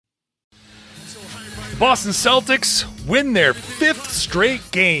Boston Celtics win their 5th straight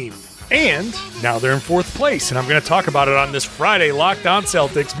game. And now they're in 4th place, and I'm going to talk about it on this Friday Locked On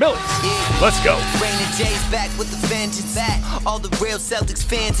Celtics. Millies, let's go. Rain and Jay's back with the vengeance. All the real Celtics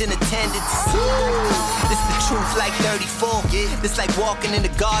fans in attendance. This the truth like 34. This like walking in the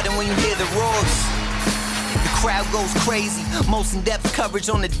garden when you hear the roars. The crowd goes crazy. Most in-depth coverage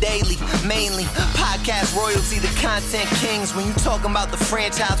on the daily. Mainly podcast royalty, the content kings. When you talking about the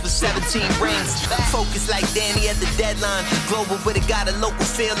franchise with 17 rings. Focus like Danny at the deadline. Global, but it got a local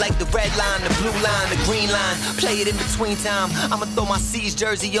feel like the red line, the blue line, the green line. Play it in between time. I'ma throw my C's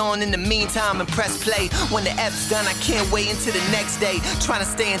jersey on in the meantime and press play. When the F's done, I can't wait until the next day. Trying to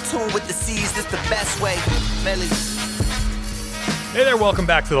stay in tune with the C's, that's the best way. Millies. Hey there, welcome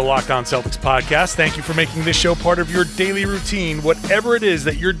back to the Locked On Celtics podcast. Thank you for making this show part of your daily routine. Whatever it is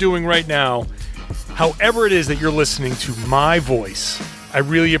that you're doing right now, however it is that you're listening to my voice, I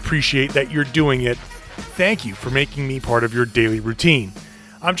really appreciate that you're doing it. Thank you for making me part of your daily routine.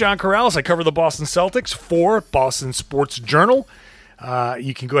 I'm John Corrales. I cover the Boston Celtics for Boston Sports Journal.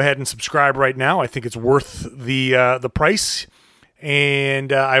 You can go ahead and subscribe right now. I think it's worth the price.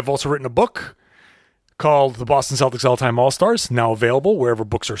 And I've also written a book called The Boston Celtics All-Time All-Stars, now available wherever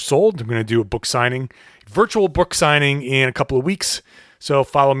books are sold. I'm going to do a book signing, virtual book signing in a couple of weeks. So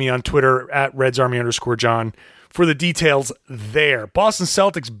follow me on Twitter at RedsArmy_John for the details there. Boston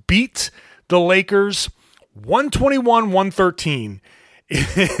Celtics beat the Lakers 121-113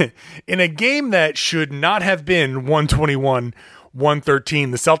 in a game that should not have been 121-113.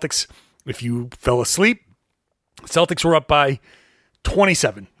 The Celtics, if you fell asleep, Celtics were up by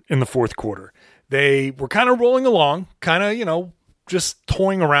 27 in the fourth quarter. They were kind of rolling along, kind of, just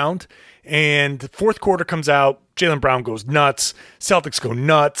toying around. And the fourth quarter comes out. Jaylen Brown goes nuts. Celtics go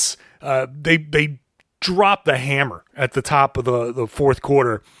nuts. They drop the hammer at the top of the fourth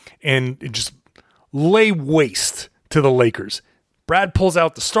quarter and just lay waste to the Lakers. Brad pulls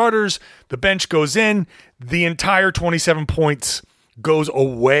out the starters. The bench goes in. The entire 27 points goes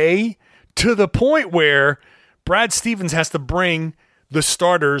away to the point where Brad Stevens has to bring the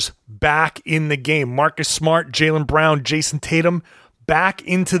starters back in the game. Marcus Smart, Jaylen Brown, Jason Tatum back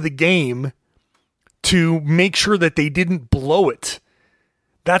into the game to make sure that they didn't blow it.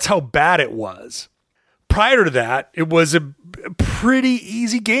 That's how bad it was. Prior to that, it was a pretty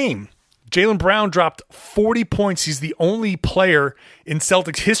easy game. Jaylen Brown dropped 40 points. He's the only player in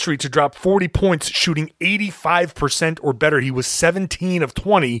Celtics history to drop 40 points, shooting 85% or better. He was 17 of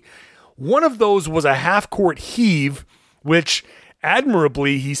 20. One of those was a half-court heave, which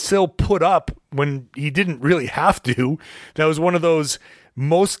admirably he still put up when he didn't really have to. That was one of those,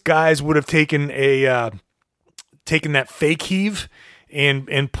 most guys would have taken that fake heave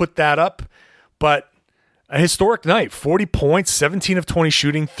and put that up. But a historic night, 40 points, 17 of 20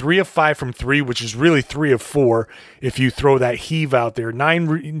 shooting, 3 of 5 from 3, which is really 3 of 4 if you throw that heave out there.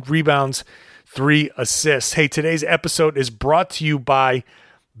 9 rebounds, 3 assists. Hey, today's episode is brought to you by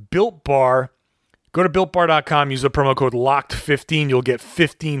Built Bar. Go to BuiltBar.com, use the promo code LOCKED15. You'll get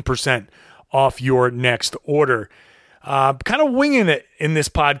 15% off your next order. Kind of winging it in this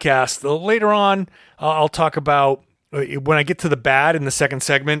podcast. Later on, I'll talk about, when I get to the bad in the second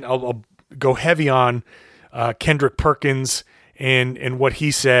segment, I'll go heavy on Kendrick Perkins and what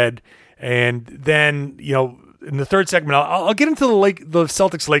he said. And then, in the third segment, I'll get into the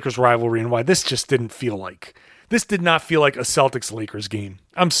Celtics-Lakers rivalry and why this just didn't feel like. This did not feel like a Celtics-Lakers game.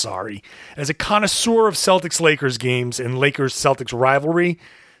 I'm sorry. As a connoisseur of Celtics-Lakers games and Lakers-Celtics rivalry,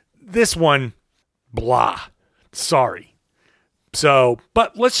 this one, blah. Sorry. So,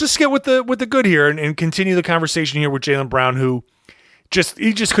 but let's just get with the good here and continue the conversation here with Jaylen Brown, who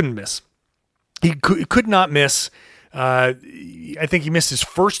he just couldn't miss. He could not miss. I think he missed his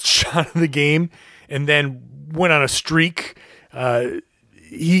first shot of the game and then went on a streak.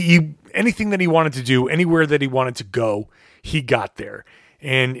 He anything that he wanted to do, anywhere that he wanted to go, he got there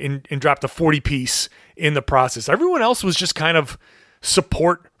and dropped a 40-piece in the process. Everyone else was just kind of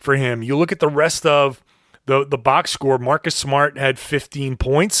support for him. You look at the rest of the box score. Marcus Smart had 15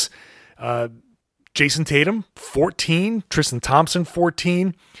 points. Jason Tatum, 14. Tristan Thompson,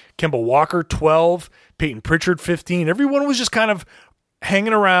 14. Kemba Walker, 12. Peyton Pritchard, 15. Everyone was just kind of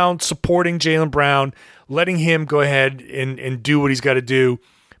hanging around, supporting Jaylen Brown, letting him go ahead and do what he's got to do.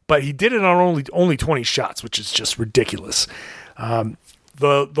 But he did it on only 20 shots, which is just ridiculous. The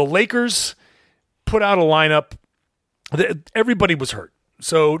Lakers put out a lineup. Everybody was hurt.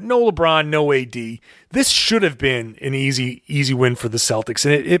 So no LeBron, no AD. This should have been an easy win for the Celtics,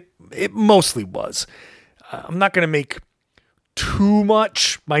 and it mostly was. I'm not going to make too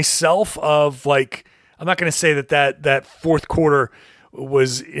much myself of, like, I'm not going to say that fourth quarter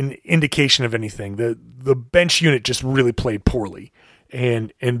was an indication of anything. The bench unit just really played poorly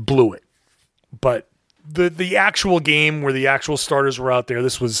and blew it. But the actual game where the actual starters were out there,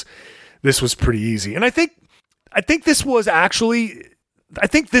 this was pretty easy. And I think this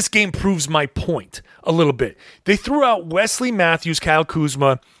game proves my point a little bit. They threw out Wesley Matthews, Kyle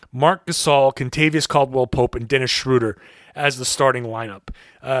Kuzma, Mark Gasol, Kentavious Caldwell-Pope, and Dennis Schroeder as the starting lineup.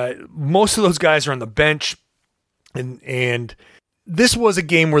 Most of those guys are on the bench, and this was a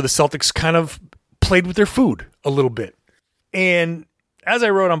game where the Celtics kind of played with their food a little bit. And as I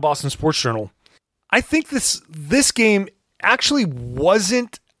wrote on Boston Sports Journal, I think this game actually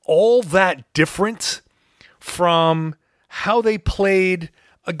wasn't all that different from how they played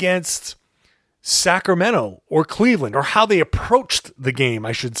against Sacramento or Cleveland, or how they approached the game,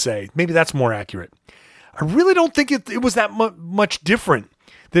 I should say. Maybe that's more accurate. I really don't think it was that much different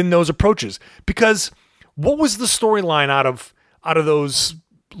than those approaches, because what was the storyline out of those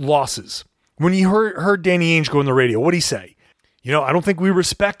losses? When you heard Danny Ainge go on the radio, what did he say? I don't think we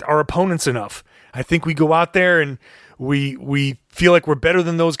respect our opponents enough. I think we go out there and we feel like we're better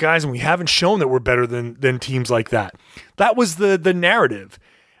than those guys, and we haven't shown that we're better than teams like that. That was the narrative.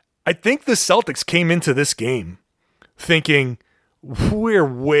 I think the Celtics came into this game thinking we're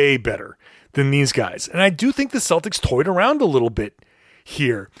way better than these guys. And I do think the Celtics toyed around a little bit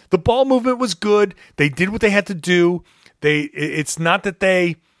here. The ball movement was good. They did what they had to do. It's not that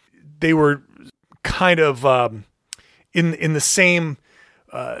they were kind of in the same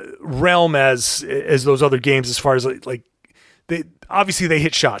realm as those other games, as far as like they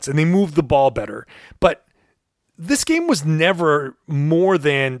hit shots and they moved the ball better. But this game was never more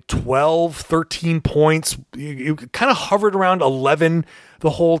than 12, 13 points. It kind of hovered around 11 the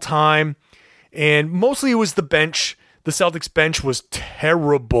whole time. And mostly it was the bench. The Celtics bench was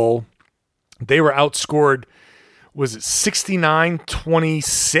terrible. They were outscored, was it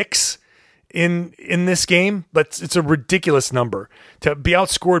 69-26 in this game? But it's a ridiculous number. To be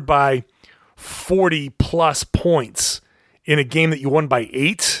outscored by 40 plus points in a game that you won by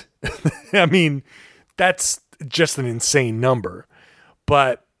 8. I mean, that's just an insane number.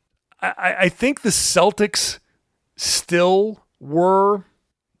 But I think the Celtics still were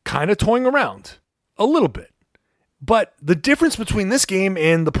kind of toying around a little bit. But the difference between this game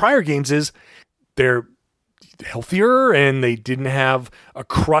and the prior games is they're healthier, and they didn't have a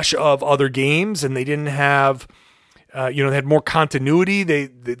crush of other games, and they didn't have, they had more continuity.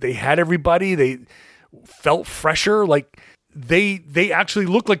 They had everybody. They felt fresher. Like they actually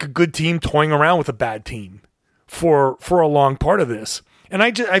looked like a good team toying around with a bad team for a long part of this. And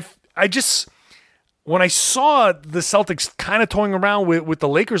I just when I saw the Celtics kind of toying around with the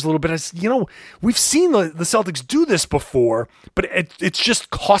Lakers a little bit, I said, we've seen the Celtics do this before, but it's just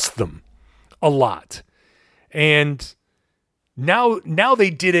cost them a lot. And now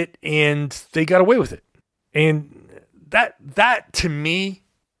they did it, and they got away with it. And that to me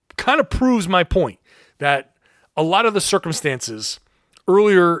kind of proves my point that a lot of the circumstances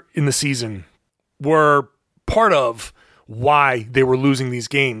earlier in the season were part of why they were losing these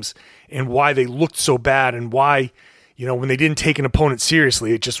games and why they looked so bad, and why, when they didn't take an opponent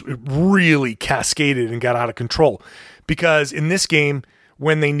seriously, it really cascaded and got out of control. Because in this game,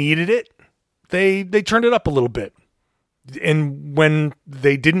 when they needed it, they turned it up a little bit. And when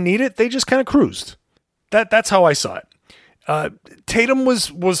they didn't need it, they just kind of cruised. That's how I saw it. Tatum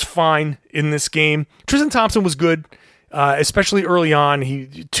was fine in this game. Tristan Thompson was good, especially early on.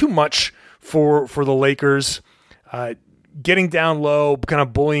 He too much for the Lakers. Getting down low, kind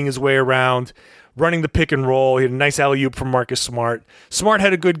of bullying his way around, running the pick and roll. He had a nice alley-oop from Marcus Smart. Smart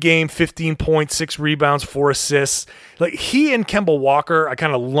had a good game, 15 points, 6 rebounds, 4 assists. Like, he and Kemba Walker, I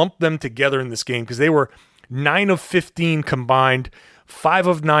kind of lumped them together in this game because they were 9 of 15 combined, 5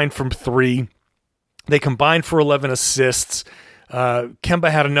 of 9 from 3. They combined for 11 assists.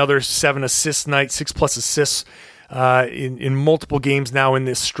 Kemba had another 7 assist night, 6+ assists in multiple games now in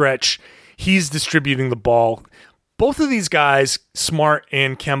this stretch. He's distributing the ball. Both of these guys, Smart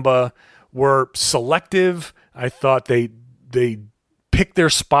and Kemba, were selective. I thought they picked their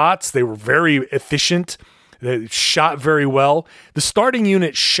spots. They were very efficient. They shot very well. The starting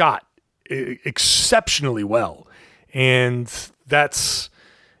unit shot exceptionally well, and that's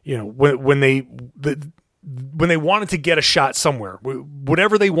when they wanted to get a shot somewhere,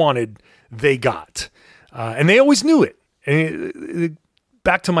 whatever they wanted, they got, and they always knew it. And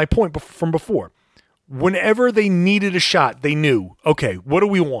back to my point from before. Whenever they needed a shot, they knew, okay, what do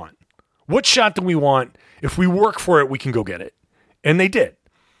we want? What shot do we want? If we work for it, we can go get it. And they did.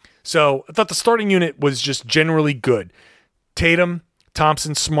 So I thought the starting unit was just generally good. Tatum,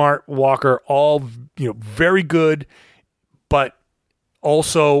 Thompson, Smart, Walker, all very good. But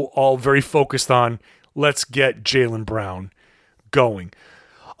also all very focused on, let's get Jaylen Brown going.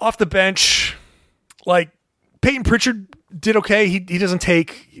 Off the bench, like, Peyton Pritchard did okay. He doesn't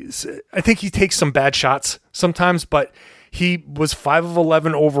take, I think he takes some bad shots sometimes, but he was 5 of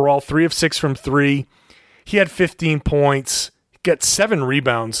 11 overall, 3 of 6 from 3. He had 15 points, got 7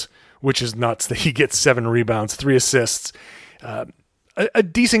 rebounds, which is nuts that he gets 7 rebounds, 3 assists. A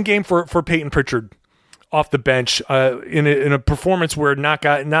decent game for Peyton Pritchard off the bench in a performance where not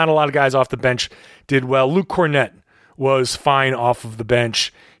a lot of guys off the bench did well. Luke Cornett was fine off of the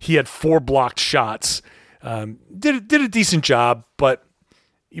bench. He had 4 blocked shots. Did a decent job, but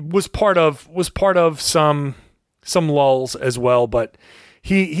was part of some lulls as well. But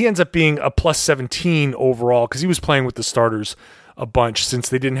he ends up being a plus 17 overall because he was playing with the starters a bunch since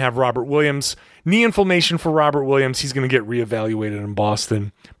they didn't have Robert Williams. Knee inflammation for Robert Williams. He's going to get reevaluated in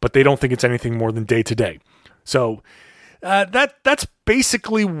Boston, but they don't think it's anything more than day to day. So that's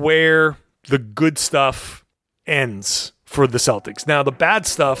basically where the good stuff ends for the Celtics. Now the bad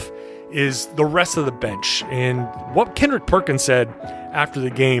stuff is the rest of the bench, and what Kendrick Perkins said after the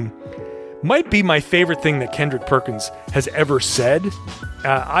game might be my favorite thing that Kendrick Perkins has ever said.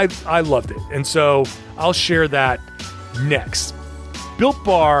 I loved it, and so I'll share that next. Built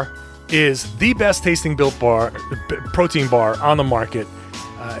Bar is the best tasting Built Bar protein bar on the market.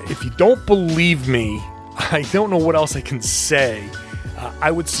 If you don't believe me, I don't know what else I can say.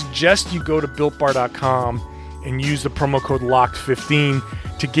 I would suggest you go to BuiltBar.com and use the promo code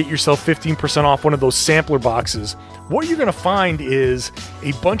LOCKED15 to get yourself 15% off one of those sampler boxes. What you're going to find is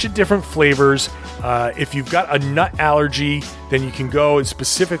a bunch of different flavors. If you've got a nut allergy, then you can go and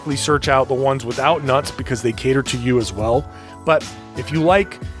specifically search out the ones without nuts because they cater to you as well. But if you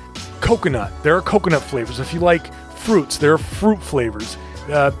like coconut, there are coconut flavors. If you like fruits, there are fruit flavors.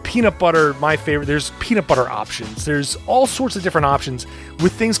 Peanut butter, my favorite, there's peanut butter options. There's all sorts of different options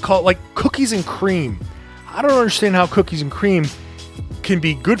with things called like cookies and cream. I don't understand how cookies and cream can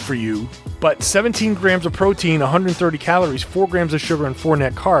be good for you, but 17 grams of protein, 130 calories, 4 grams of sugar, and 4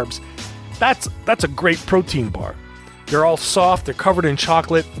 net carbs. That's a great protein bar. They're all soft, they're covered in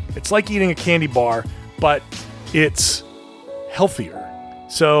chocolate. It's like eating a candy bar, but it's healthier.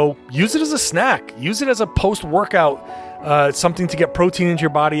 So use it as a snack. Use it as a post-workout, something to get protein into your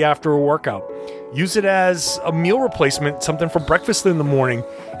body after a workout. Use it as a meal replacement, something for breakfast in the morning.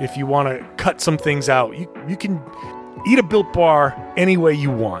 If you want to cut some things out, you can eat a Built Bar any way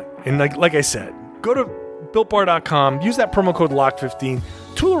you want. And like I said, go to BuiltBar.com, use that promo code LOCK15,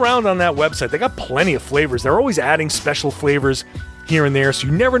 tool around on that website. They got plenty of flavors. They're always adding special flavors here and there, so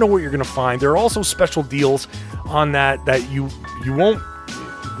you never know what you're going to find. There are also special deals on that you won't,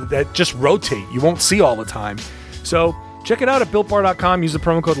 that just rotate. You won't see all the time. So check it out at BuiltBar.com. Use the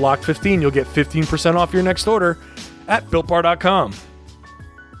promo code LOCK15. You'll get 15% off your next order at BuiltBar.com.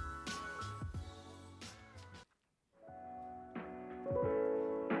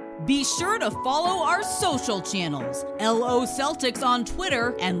 Be sure to follow our social channels, LO Celtics on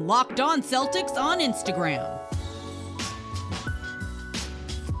Twitter and Locked On Celtics on Instagram.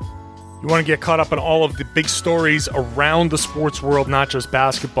 You want to get caught up on all of the big stories around the sports world, not just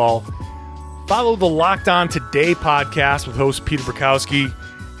basketball. Follow the Locked On Today podcast with host Peter Bukowski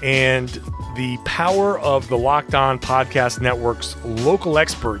and the power of the Locked On Podcast Network's local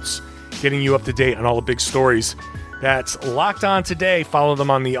experts getting you up to date on all the big stories. That's Locked On Today. Follow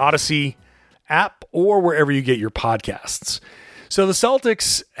them on the Odyssey app or wherever you get your podcasts. So the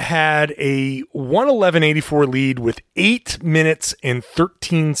Celtics had a 111-84 lead with 8 minutes and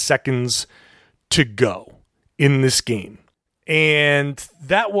 13 seconds to go in this game. And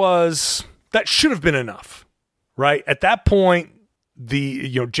that should have been enough, right? At that point,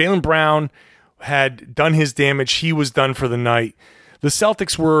 Jaylen Brown had done his damage. He was done for the night. The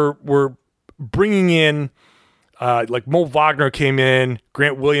Celtics were bringing in, like Mo Wagner came in,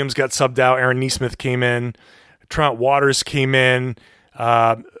 Grant Williams got subbed out, Aaron Nesmith came in, Trent Waters came in.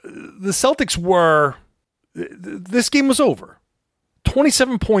 The Celtics this game was over.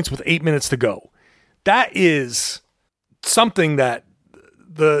 27 points with 8 minutes to go. That is something that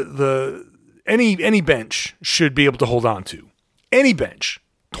any bench should be able to hold on to. Any bench.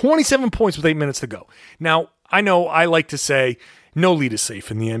 27 points with 8 minutes to go. Now, I know I like to say no lead is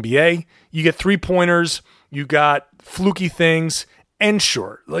safe in the NBA. You get 3-pointers, you got fluky things, and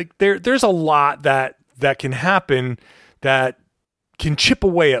sure, like there's a lot that can happen that can chip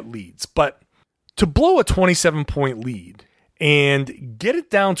away at leads. But to blow a 27-point lead and get it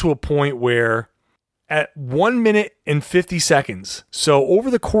down to a point where at 1 minute and 50 seconds, so over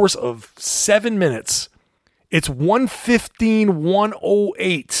the course of 7 minutes, it's 1:15,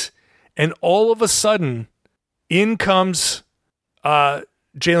 1:08, and all of a sudden, in comes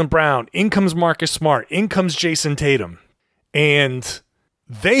Jaylen Brown. In comes Marcus Smart. In comes Jason Tatum. And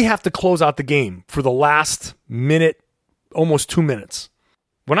they have to close out the game for the last minute, almost 2 minutes.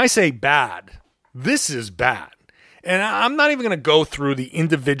 When I say bad, this is bad. And I'm not even going to go through the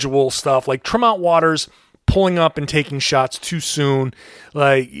individual stuff like Tremont Waters pulling up and taking shots too soon.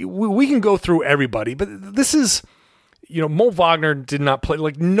 Like we can go through everybody, but this is, Mo Wagner did not play.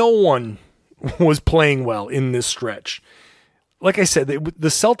 Like no one was playing well in this stretch. Like I said, the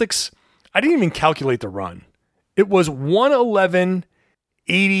Celtics, I didn't even calculate the run. It was 111-80.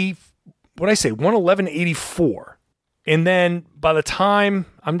 What did I say? 111-84. And then by the time,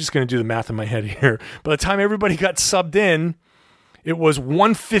 I'm just going to do the math in my head here. By the time everybody got subbed in, it was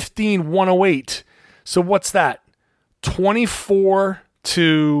 115-108. So what's that?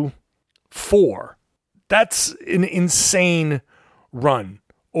 24-4. That's an insane run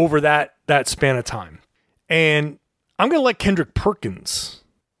over that span of time. And I'm going to let Kendrick Perkins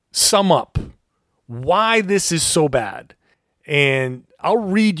sum up why this is so bad. And I'll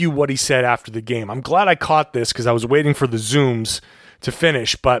read you what he said after the game. I'm glad I caught this because I was waiting for the Zooms to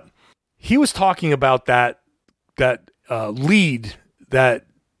finish. But he was talking about that lead that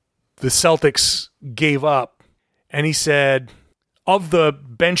the Celtics gave up. And he said, of the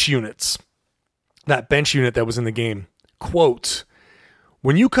bench units, that bench unit that was in the game, quote,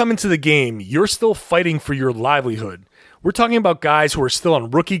 when you come into the game, you're still fighting for your livelihood. We're talking about guys who are still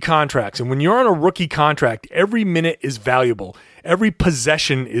on rookie contracts. And when you're on a rookie contract, every minute is valuable. Every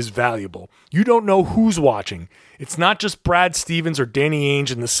possession is valuable. You don't know who's watching. It's not just Brad Stevens or Danny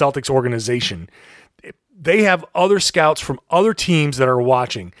Ainge in the Celtics organization. They have other scouts from other teams that are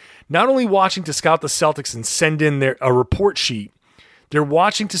watching. Not only watching to scout the Celtics and send in a report sheet, they're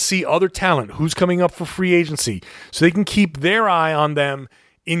watching to see other talent, who's coming up for free agency, so they can keep their eye on them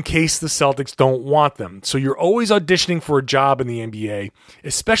in case the Celtics don't want them. So you're always auditioning for a job in the NBA,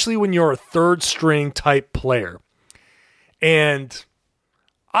 especially when you're a third string type player. And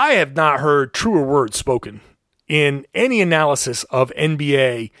I have not heard truer words spoken in any analysis of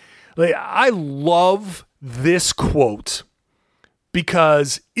NBA. Like, I love this quote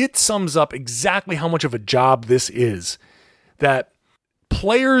because it sums up exactly how much of a job this is. That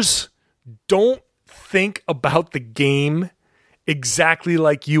players don't think about the game exactly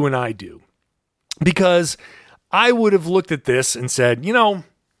like you and I do. Because I would have looked at this and said, I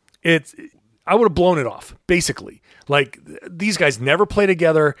would have blown it off, basically. Like, these guys never play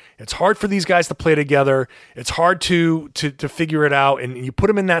together. It's hard for these guys to play together. It's hard to figure it out. And you put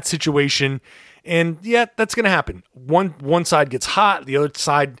them in that situation, and yeah, that's going to happen. One side gets hot, the other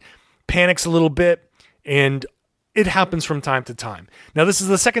side panics a little bit, and it happens from time to time. Now, this is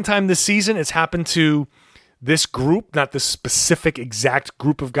the second time this season it's happened to this group, not this specific exact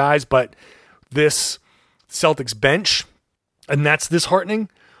group of guys, but this Celtics bench, and that's disheartening.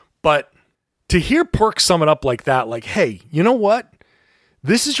 But to hear Perk sum it up like that, like, hey, you know what?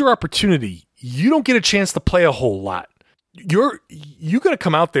 This is your opportunity. You don't get a chance to play a whole lot. You got to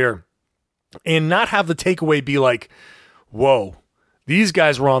come out there and not have the takeaway be like, whoa, these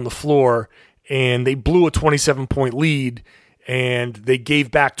guys were on the floor and they blew a 27-point lead and they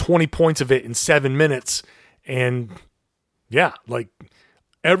gave back 20 points of it in 7 minutes. And yeah, like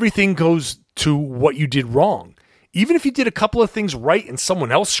everything goes to what you did wrong. Even if you did a couple of things right and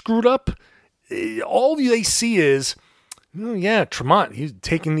someone else screwed up, all they see is, oh, yeah, Tremont, he's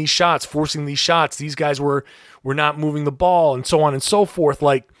taking these shots, forcing these shots. These guys were not moving the ball and so on and so forth.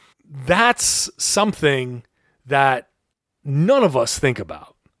 Like, that's something that none of us think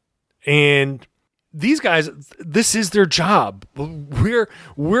about. And these guys, this is their job.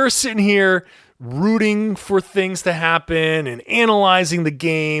 We're sitting here rooting for things to happen and analyzing the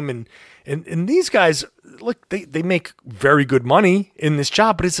game. And these guys, look, they make very good money in this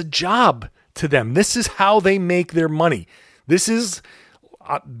job, but it's a job to them. This is how they make their money. This is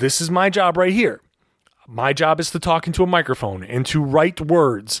my job right here. My job is to talk into a microphone and to write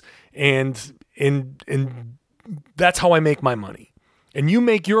words, and that's how I make my money. And you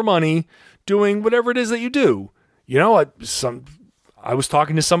make your money doing whatever it is that you do. I was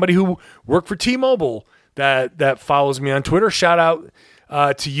talking to somebody who worked for T-Mobile that follows me on Twitter. Shout out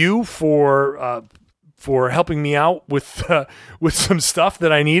to you for helping me out with some stuff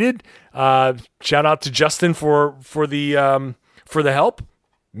that I needed. Shout out to Justin for the help.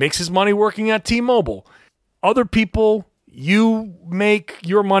 Makes his money working at T-Mobile. Other people, you make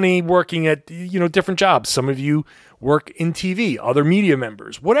your money working at different jobs. Some of you work in TV. Other media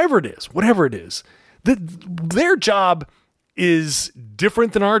members, whatever it is, their job is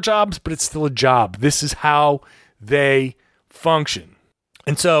different than our jobs, but it's still a job. This is how they function.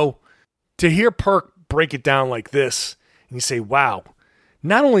 And so to hear Perk break it down like this And you say, wow,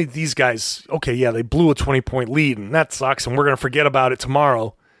 not only these guys, okay, yeah, they blew a 20-point lead, and that sucks, and we're going to forget about it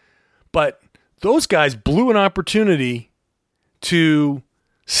tomorrow. But those guys blew an opportunity to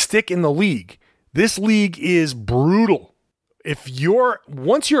stick in the league. This league is brutal.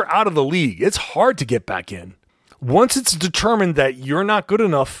 Once you're out of the league, it's hard to get back in. Once it's determined that you're not good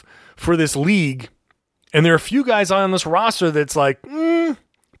enough for this league, and there are a few guys on this roster that's like,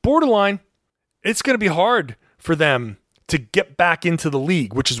 borderline, it's going to be hard for them to get back into the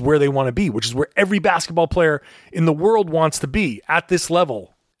league, which is where they want to be, which is where every basketball player in the world wants to be at this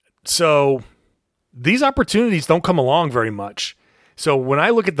level. So these opportunities don't come along very much. So when I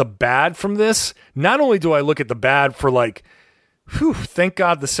look at the bad from this, not only do I look at the bad for like, thank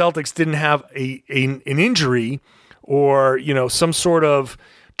God the Celtics didn't have an injury or, some sort of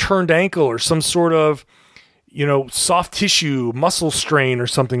turned ankle or some sort of, soft tissue, muscle strain or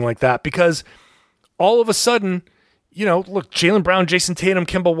something like that. Because all of a sudden, look, Jaylen Brown, Jason Tatum,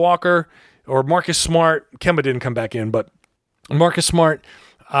 Kemba Walker, or Marcus Smart. Kemba didn't come back in, but Marcus Smart,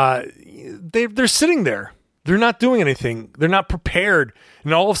 they're sitting there. They're not doing anything. They're not prepared.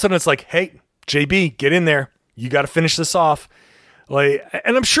 And all of a sudden it's like, hey, JB, get in there. You got to finish this off. And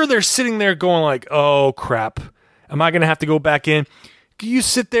I'm sure they're sitting there going like, oh crap, am I going to have to go back in? You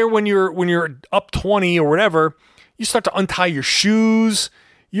sit there when you're up 20 or whatever, you start to untie your shoes.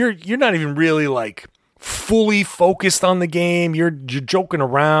 You're not even really like fully focused on the game. You're joking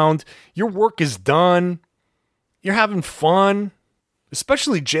around. Your work is done. You're having fun.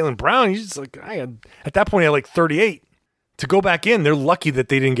 Especially Jaylen Brown. He's just like, at that point, I had like 38. To go back in, they're lucky that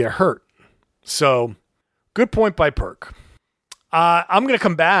they didn't get hurt. So, good point by Perk. I'm going to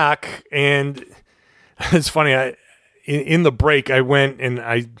come back, and it's funny. In the break, I went and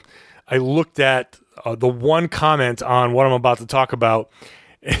I looked at the one comment on what I'm about to talk about,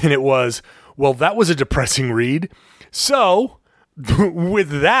 and it was, well, that was a depressing read. So,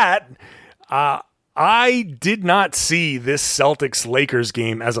 with that, I did not see this Celtics-Lakers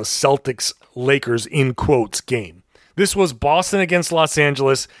game as a Celtics-Lakers in quotes game. This was Boston against Los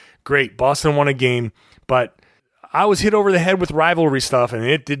Angeles. Great, Boston won a game, but I was hit over the head with rivalry stuff, and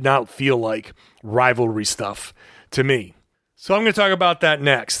it did not feel like rivalry stuff to me. So I'm going to talk about that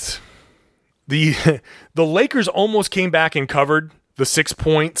next. The Lakers almost came back and covered the 6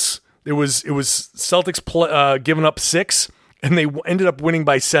 points. It was Celtics giving up 6, and they ended up winning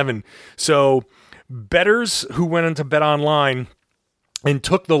by 7. So bettors who went into Bet Online and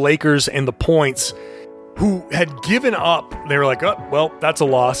took the Lakers and the points, who had given up, they were like, oh, well, that's a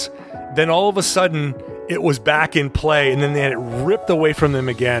loss. Then all of a sudden, it was back in play, and then they had it ripped away from them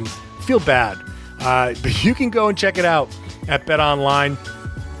again. Feel bad. But you can go and check it out at Bet Online.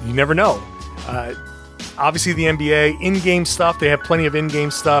 You never know. Obviously, the NBA, in-game stuff. They have plenty of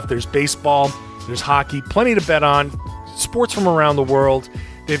in-game stuff. There's baseball. There's hockey. Plenty to bet on. Sports from around the world.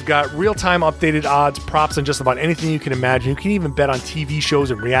 They've got real-time updated odds, props on just about anything you can imagine. You can even bet on TV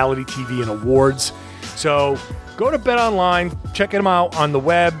shows and reality TV and awards. So go to Bet Online. Check them out on the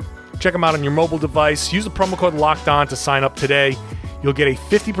web. Check them out on your mobile device. Use the promo code LOCKEDON to sign up today. You'll get a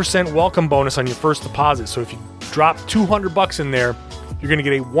 50% welcome bonus on your first deposit. So if you drop $200 in there, you're going to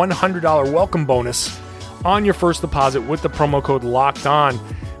get a $100 welcome bonus on your first deposit with the promo code LOCKEDON.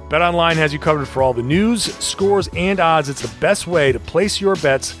 BetOnline has you covered for all the news, scores, and odds. It's the best way to place your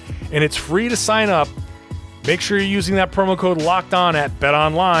bets, and it's free to sign up. Make sure you're using that promo code LOCKEDON at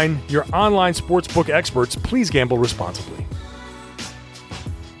BetOnline, your online sportsbook experts. Please gamble responsibly.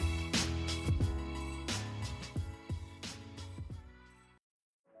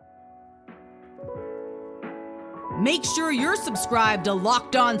 Make sure you're subscribed to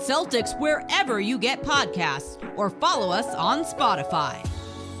Locked On Celtics wherever you get podcasts, or follow us on Spotify.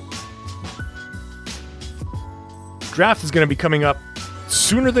 Draft is going to be coming up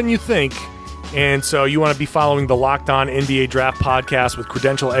sooner than you think, and so you want to be following the Locked On NBA Draft podcast with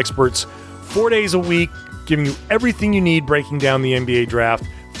credential experts 4 days a week, giving you everything you need breaking down the NBA Draft.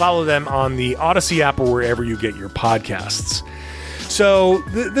 Follow them on the Odyssey app or wherever you get your podcasts. So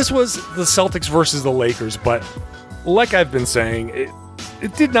this was the Celtics versus the Lakers, but like I've been saying,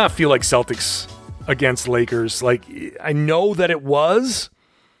 it did not feel like Celtics against Lakers. Like, I know that it was,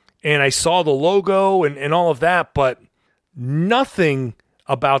 and I saw the logo and all of that, but nothing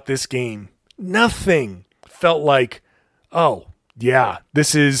about this game, nothing felt like, oh, yeah,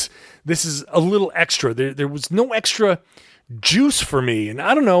 this is a little extra. There was no extra juice for me, and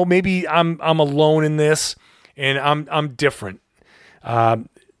I don't know, maybe I'm alone in this, and I'm different.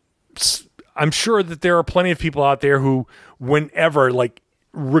 I'm sure that there are plenty of people out there who, whenever, like,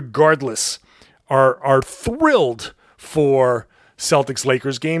 regardless, are thrilled for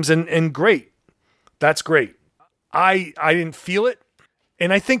Celtics-Lakers games, and great. That's great. I didn't feel it.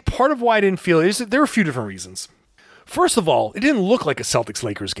 And I think part of why I didn't feel it is that there are a few different reasons. First of all, it didn't look like a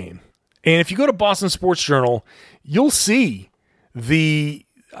Celtics-Lakers game. And if you go to Boston Sports Journal, you'll see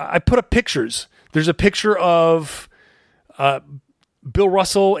I put up pictures. There's a picture of Bill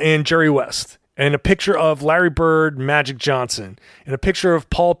Russell and Jerry West, and a picture of Larry Bird, Magic Johnson, and a picture of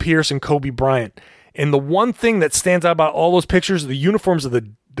Paul Pierce and Kobe Bryant. And the one thing that stands out about all those pictures, the uniforms are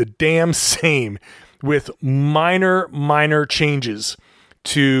the damn same, with minor changes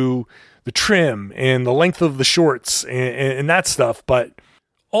to the trim and the length of the shorts and that stuff, but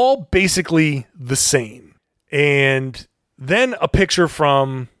all basically the same. And then a picture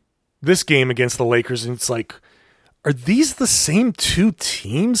from this game against the Lakers, and it's like, are these the same two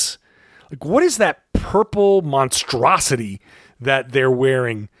teams? Like, what is that purple monstrosity that they're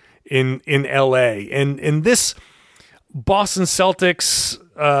wearing in LA? And this Boston Celtics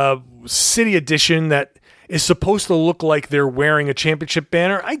City Edition that is supposed to look like they're wearing a championship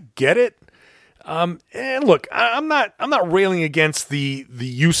banner, I get it. And look, I'm not railing against the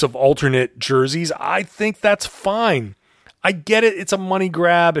use of alternate jerseys. I think that's fine. I get it. It's a money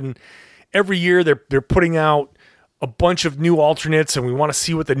grab, and every year they're putting out a bunch of new alternates, and we want to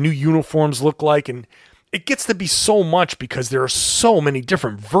see what the new uniforms look like. And it gets to be so much because there are so many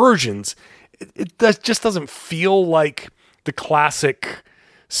different versions. It just doesn't feel like the classic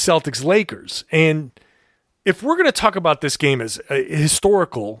Celtics Lakers. And if we're going to talk about this game as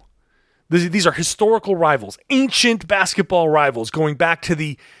historical, these are historical rivals, ancient basketball rivals going back to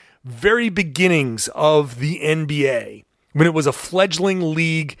the very beginnings of the NBA, when it was a fledgling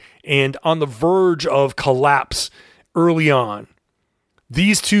league and on the verge of collapse early on.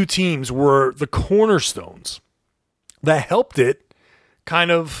 These two teams were the cornerstones that helped it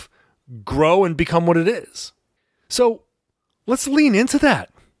kind of grow and become what it is. So let's lean into that.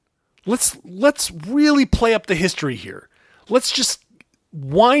 Let's really play up the history here.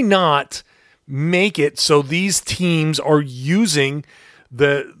 Why not make it so these teams are using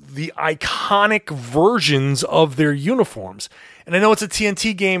the iconic versions of their uniforms? And I know it's a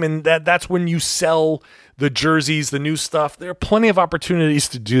TNT game, and that's when you sell the jerseys, the new stuff. There are plenty of opportunities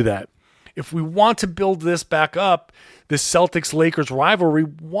to do that. If we want to build this back up, this Celtics-Lakers rivalry,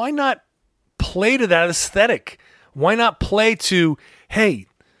 why not play to that aesthetic? Why not play to, hey,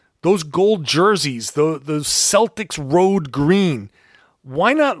 those gold jerseys, those Celtics road green,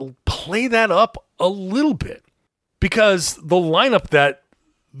 why not play that up a little bit? Because the lineup that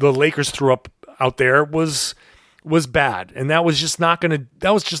the Lakers threw up out there was bad, and that was just not going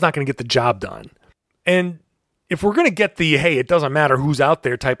to get the job done. And if we're going to get the, hey, it doesn't matter who's out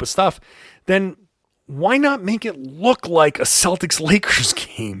there type of stuff, then why not make it look like a Celtics-Lakers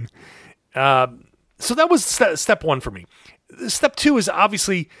game? So that was step one for me. Step two is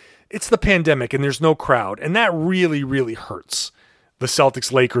obviously it's the pandemic and there's no crowd, and that really, really hurts the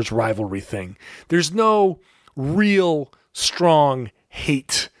Celtics-Lakers rivalry thing. There's no real strong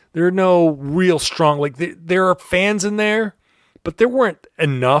hate. There are no real strong, there are fans in there, but there weren't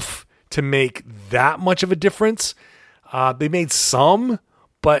enough to make that much of a difference. They made some,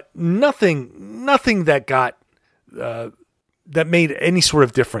 but nothing that got that made any sort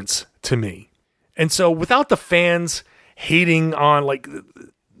of difference to me. And so without the fans hating on,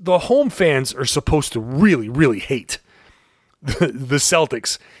 the home fans are supposed to really, really hate the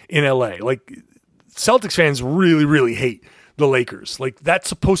Celtics in LA. Celtics fans really, really hate the Lakers. That's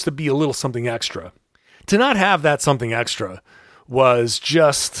supposed to be a little something extra. To not have that something extra was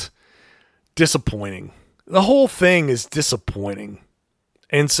just disappointing. The whole thing is disappointing.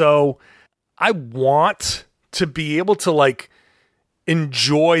 And so I want to be able to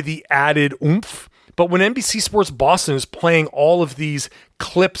enjoy the added oomph. But when NBC Sports Boston is playing all of these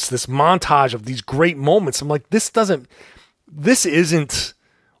clips, this montage of these great moments, I'm like, this isn't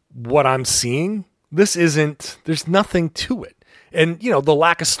what I'm seeing. There's nothing to it. And, the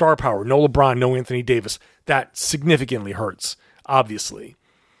lack of star power, no LeBron, no Anthony Davis, that significantly hurts, obviously.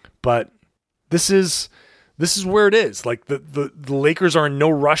 But this is where it is. The Lakers are in no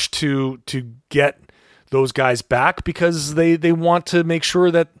rush to get those guys back because they want to make sure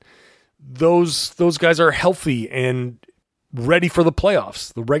that those guys are healthy and ready for the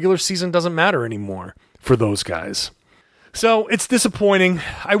playoffs. The regular season doesn't matter anymore for those guys. So it's disappointing.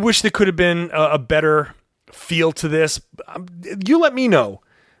 I wish there could have been a better feel to this. You let me know.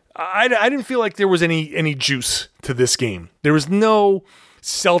 I didn't feel like there was any juice to this game. There was no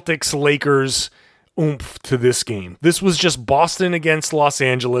Celtics-Lakers oomph to this game. This was just Boston against Los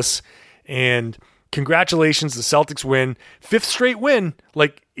Angeles, and congratulations, the Celtics win. 5th straight win.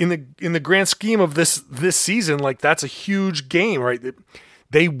 In the grand scheme of this season, that's a huge game, right?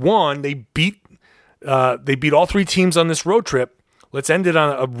 They won. They beat They beat all 3 teams on this road trip. Let's end it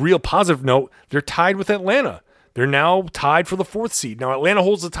on a real positive note. They're tied with Atlanta. They're now tied for the 4th seed. Now, Atlanta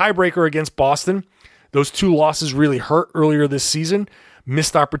holds the tiebreaker against Boston. Those 2 losses really hurt earlier this season.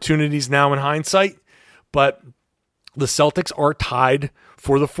 Missed opportunities now in hindsight. But the Celtics are tied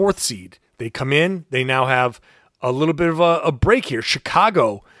for the 4th seed. They come in. They now have a little bit of a break here.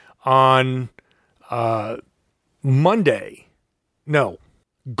 Chicago on Monday. No.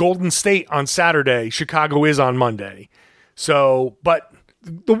 Golden State on Saturday. Chicago is on Monday. So, but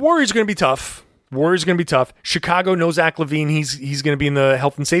the Warriors are going to be tough. Chicago knows Zach LaVine. He's going to be in the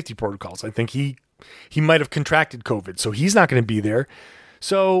health and safety protocols. I think he might have contracted COVID, so he's not going to be there.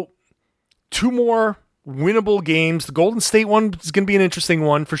 So 2 more winnable games. The Golden State one is going to be an interesting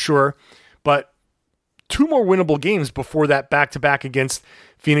one for sure, but 2 more winnable games before that back-to-back against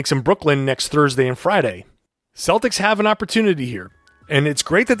Phoenix and Brooklyn next Thursday and Friday. Celtics have an opportunity here, and it's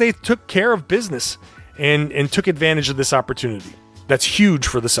great that they took care of business and took advantage of this opportunity. That's huge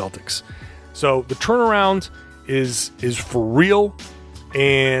for the Celtics. So the turnaround is for real,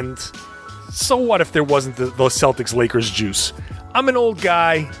 and so what if there wasn't the Celtics-Lakers juice? I'm an old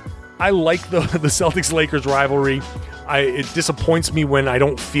guy. I like the Celtics-Lakers rivalry. It disappoints me when I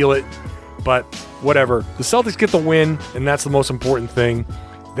don't feel it, but whatever. The Celtics get the win, and that's the most important thing.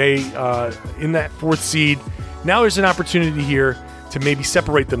 They, in that 4th seed, now there's an opportunity here to maybe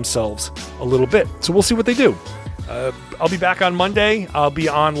separate themselves a little bit. So we'll see what they do. I'll be back on Monday. I'll be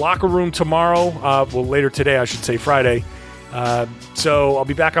on Locker Room tomorrow. Later today, I should say Friday. So I'll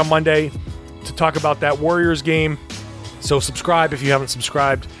be back on Monday to talk about that Warriors game. So subscribe if you haven't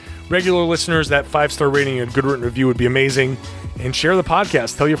subscribed. Regular listeners, that 5-star rating and good written review would be amazing. And share the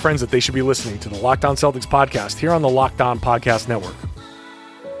podcast. Tell your friends that they should be listening to the Locked On Celtics podcast here on the Locked On Podcast Network.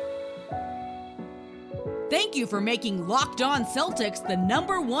 Thank you for making Locked On Celtics the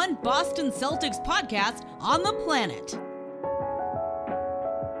 #1 Boston Celtics podcast on the planet.